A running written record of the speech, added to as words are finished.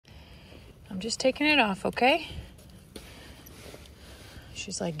just taking it off, okay?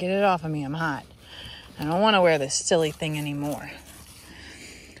 She's like, get it off of me, I'm hot. I don't want to wear this silly thing anymore.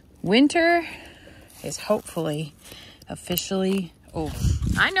 Winter is hopefully officially over.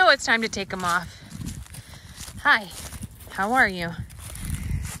 I know it's time to take them off. Hi, how are you?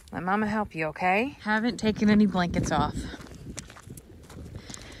 Let Mama help you, okay? Haven't taken any blankets off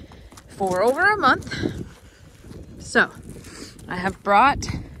for over a month. So I have brought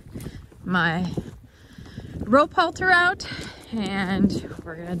my rope halter out and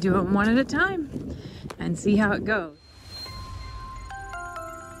we're gonna do it one at a time and see how it goes.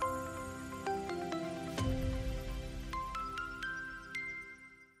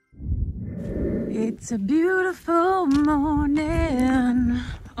 It's a beautiful morning.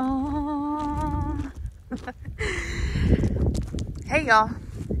 Oh. Hey y'all,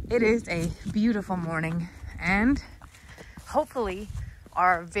 it is a beautiful morning and hopefully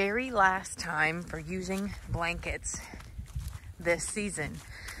our very last time for using blankets this season.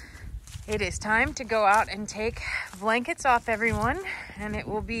 It is time to go out and take blankets off everyone, and it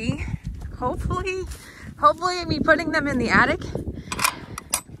will be hopefully me putting them in the attic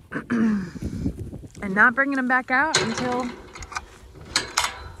and not bringing them back out until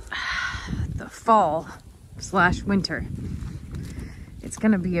the fall/winter. It's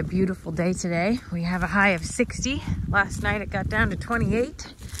gonna be a beautiful day today. We have a high of 60. Last night it got down to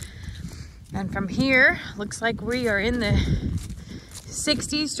 28. And from here, looks like we are in the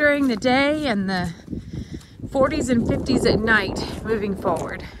 60s during the day and the 40s and 50s at night moving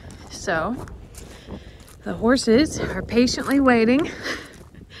forward. So the horses are patiently waiting.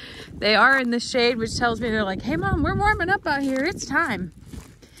 They are in the shade, which tells me they're like, hey Mom, we're warming up out here, it's time.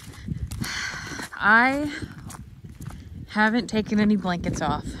 I haven't taken any blankets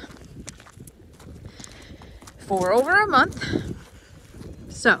off for over a month.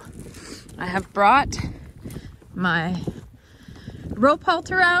 So I have brought my rope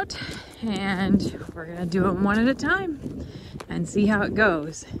halter out and we're gonna do it one at a time and see how it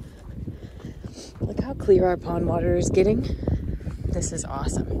goes. Look how clear our pond water is getting. This is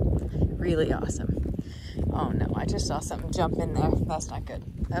awesome, really awesome. Oh no, I just saw something jump in there. That's not good.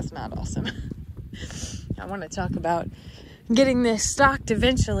 That's not awesome. I want to talk about getting this stocked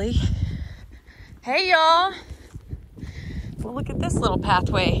eventually. Hey y'all. Well, look at this little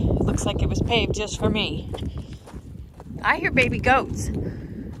pathway. It looks like it was paved just for me. I hear baby goats.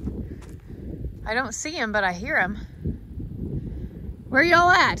 I don't see them, but I hear them. Where y'all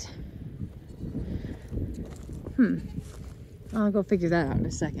at? I'll go figure that out in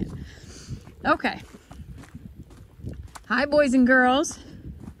a second. Okay. Hi, boys and girls.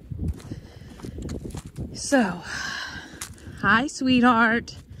 So, hi,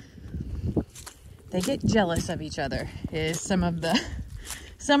 sweetheart. They get jealous of each other is some of the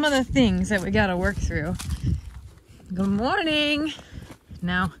things that we gotta work through. Good morning.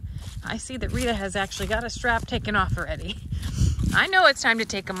 Now, I see that Rita has actually got a strap taken off already. I know it's time to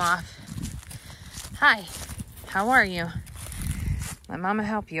take them off. Hi, how are you? Let Mama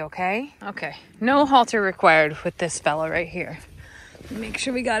help you, okay? Okay, no halter required with this fella right here. Make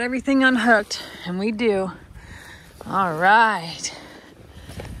sure we got everything unhooked, and we do. All right.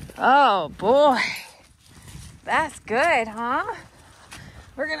 Oh boy, that's good, huh?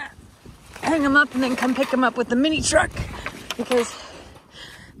 We're gonna hang them up and then come pick them up with the mini truck because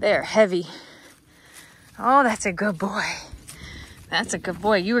they're heavy. Oh, that's a good boy. That's a good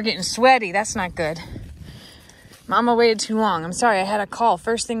boy. You were getting sweaty. That's not good. Mama waited too long. I'm sorry. I had a call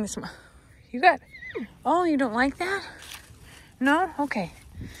first thing this morning. Oh, you don't like that? No? Okay.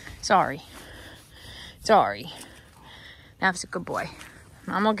 Sorry. That's a good boy.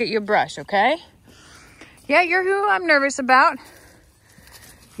 Mom will get you a brush, okay? Yeah, you're who I'm nervous about.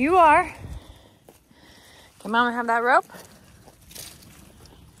 You are. Can Mama have that rope?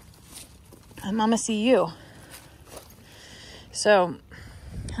 And Mama see you. So,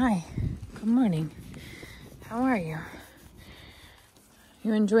 hi. Good morning. How are you?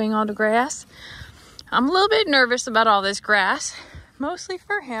 You enjoying all the grass? I'm a little bit nervous about all this grass. Mostly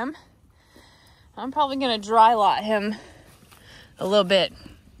for him. I'm probably going to dry lot him a little bit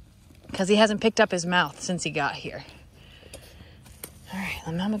because he hasn't picked up his mouth since he got here. All right,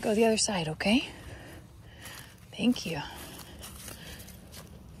 let Mama go the other side, okay? Thank you.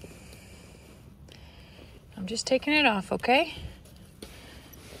 I'm just taking it off, okay?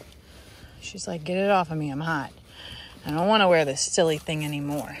 She's like, get it off of me, I'm hot. I don't want to wear this silly thing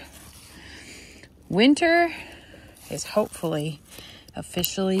anymore. Winter is hopefully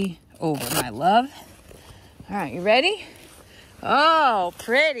officially over, my love. All right, you ready? Oh,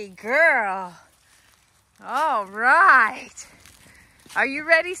 pretty girl. All right. Are you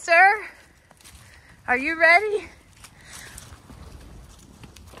ready, sir? Are you ready?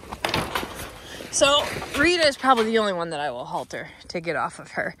 So Rita is probably the only one that I will halter to get off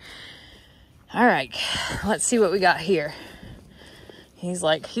of her. All right, let's see what we got here. He's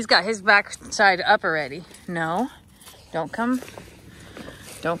got his backside up already. No, don't come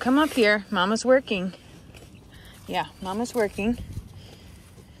up here. Mama's working. Yeah, Mama's working.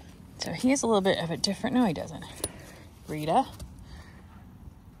 So he has a little bit of a different, no he doesn't. Rita.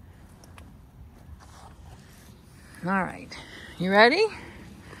 All right, you ready?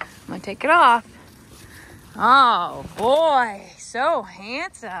 I'm gonna take it off. Oh boy, so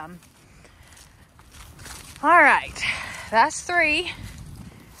handsome. All right, that's 3.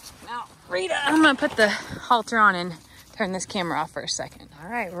 Now, Rita, I'm gonna put the halter on and turn this camera off for a second. All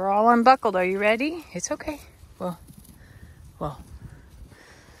right, we're all unbuckled. Are you ready? It's okay. Whoa. All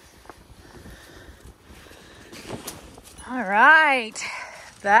right,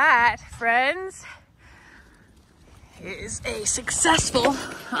 that, friends, is a successful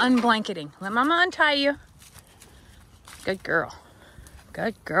unblanketing. Let Mama untie you. Good girl.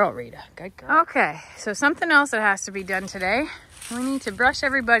 Good girl, Rita. Good girl. Okay, so something else that has to be done today. We need to brush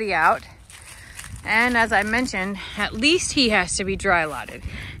everybody out. And as I mentioned, at least he has to be dry lotted.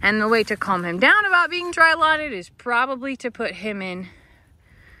 And the way to calm him down about being dry lotted is probably to put him in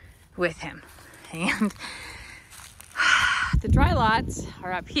with him. And the dry lots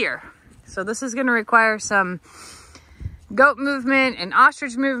are up here. So this is gonna require some goat movement and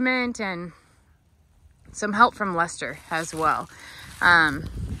ostrich movement and some help from Lester as well.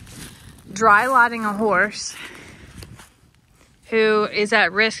 Dry lotting a horse who is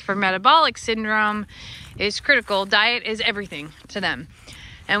at risk for metabolic syndrome is critical. Diet is everything to them.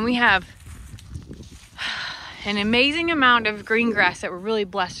 And we have an amazing amount of green grass that we're really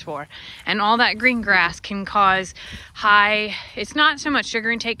blessed for. And all that green grass can cause high, it's not so much sugar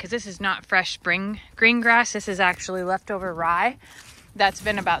intake because this is not fresh spring green grass. This is actually leftover rye that's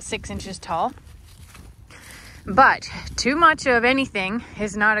been about 6 inches tall. But too much of anything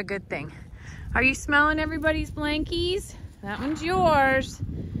is not a good thing. Are you smelling everybody's blankies? That one's yours.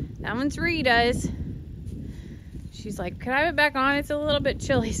 That one's Rita's. She's like, can I have it back on? It's a little bit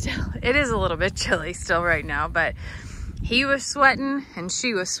chilly still. It is a little bit chilly still right now, but he was sweating and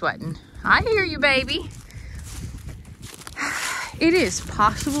she was sweating. I hear you, baby. It is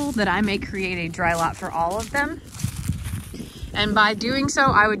possible that I may create a dry lot for all of them. And by doing so,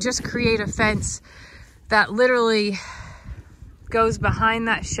 I would just create a fence that literally goes behind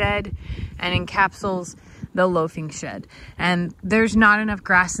that shed and encapsulates the loafing shed. And there's not enough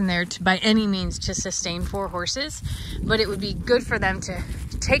grass in there to, by any means, to sustain 4 horses, but it would be good for them to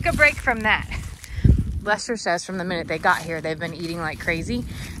take a break from that. Lester says from the minute they got here, they've been eating like crazy,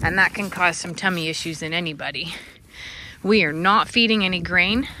 and that can cause some tummy issues in anybody. We are not feeding any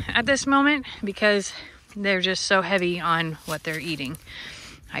grain at this moment because they're just so heavy on what they're eating.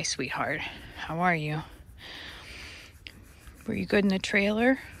 Hi, sweetheart. How are you? Were you good in the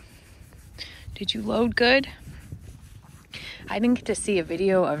trailer? Did you load good? I didn't get to see a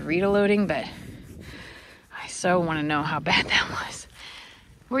video of Rita loading, but I so want to know how bad that was.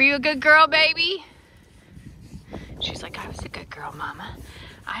 Were you a good girl, baby? She's like, I was a good girl, Mama.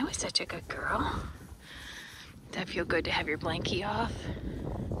 I was such a good girl. Does that feel good to have your blankie off?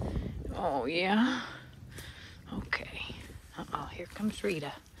 Oh, yeah? Okay. Uh-oh, here comes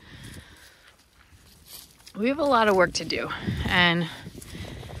Rita. We have a lot of work to do, and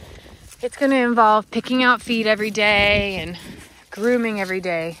it's going to involve picking out feed every day and grooming every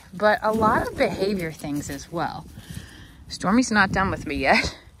day, but a lot of behavior things as well. Stormy's not done with me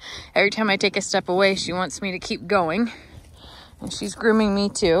yet. Every time I take a step away, she wants me to keep going, and she's grooming me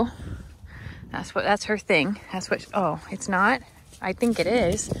too. That's her thing. Oh, it's not? I think it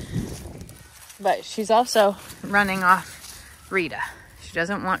is. But she's also running off Rita. She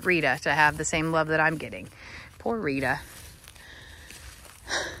doesn't want Rita to have the same love that I'm getting. Poor Rita.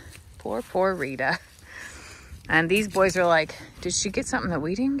 Poor Rita. And these boys are like, did she get something that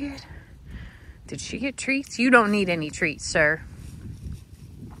we didn't get? Did she get treats? You don't need any treats, sir.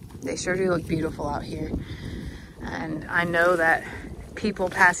 They sure do look beautiful out here. And I know that people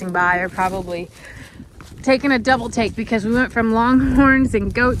passing by are probably taking a double take because we went from longhorns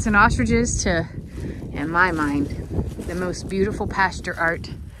and goats and ostriches to, in my mind, the most beautiful pasture art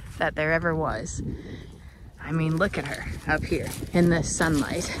that there ever was. I mean, look at her up here in the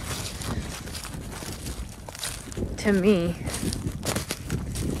sunlight. To me,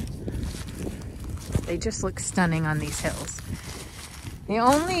 they just look stunning on these hills. The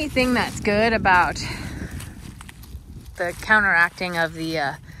only thing that's good about the counteracting of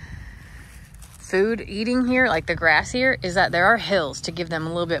the food eating here, like the grass here, is that there are hills to give them a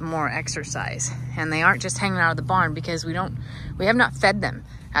little bit more exercise. And they aren't just hanging out of the barn because we have not fed them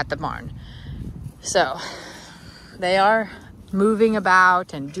at the barn. So they are moving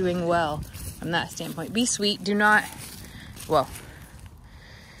about and doing well from that standpoint. Be sweet. Do not, well,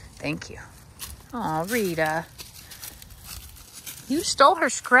 thank you. Oh, Rita. You stole her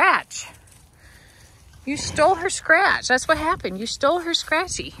scratch. You stole her scratch. That's what happened. You stole her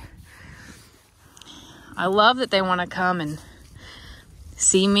scratchy. I love that they want to come and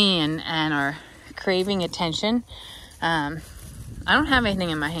see me and are craving attention. I don't have anything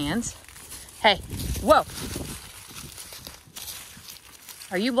in my hands. Hey, whoa.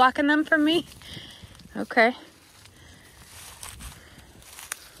 Are you blocking them from me? Okay.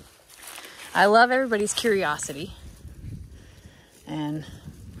 I love everybody's curiosity and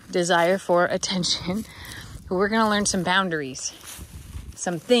desire for attention. But we're going to learn some boundaries,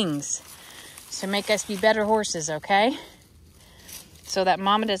 some things to make us be better horses, okay? So that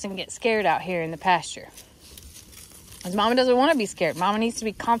Mama doesn't get scared out here in the pasture. Because Mama doesn't want to be scared. Mama needs to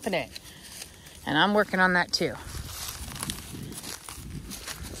be confident. And I'm working on that too.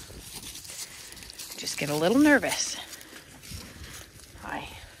 Just get a little nervous.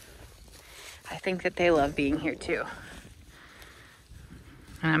 I think that they love being here too.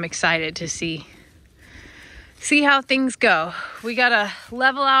 And I'm excited to see how things go. We gotta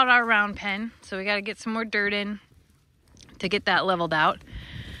level out our round pen. So we gotta get some more dirt in to get that leveled out.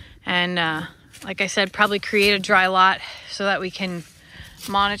 And like I said, probably create a dry lot so that we can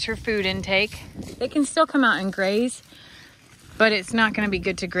monitor food intake. They can still come out and graze, but it's not gonna be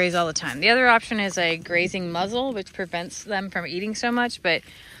good to graze all the time. The other option is a grazing muzzle, which prevents them from eating so much, but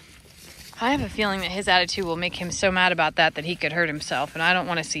I have a feeling that his attitude will make him so mad about that he could hurt himself, and I don't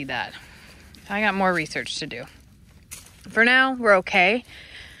want to see that. I got more research to do. For now, we're okay.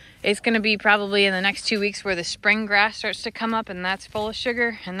 It's going to be probably in the next 2 weeks where the spring grass starts to come up, and that's full of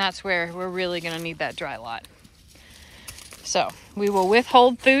sugar, and that's where we're really going to need that dry lot. So we will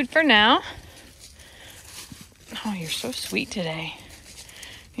withhold food for now. Oh, you're so sweet today.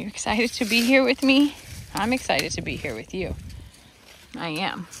 You're excited to be here with me? I'm excited to be here with you. I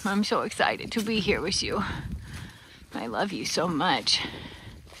am. I'm so excited to be here with you. I love you so much.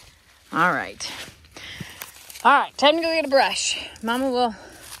 All right. All right, time to go get a brush. Mama will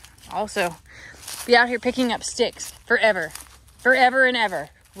also be out here picking up sticks forever. Forever and ever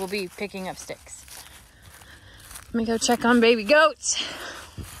we'll be picking up sticks. Let me go check on baby goats.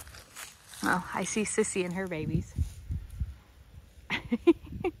 Well, I see Sissy and her babies.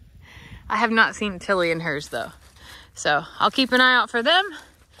 I have not seen Tilly and hers though. So I'll keep an eye out for them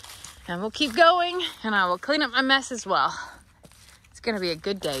and we'll keep going and I will clean up my mess as well. It's going to be a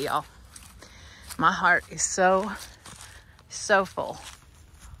good day, y'all. My heart is so full.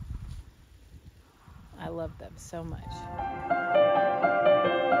 I love them so much.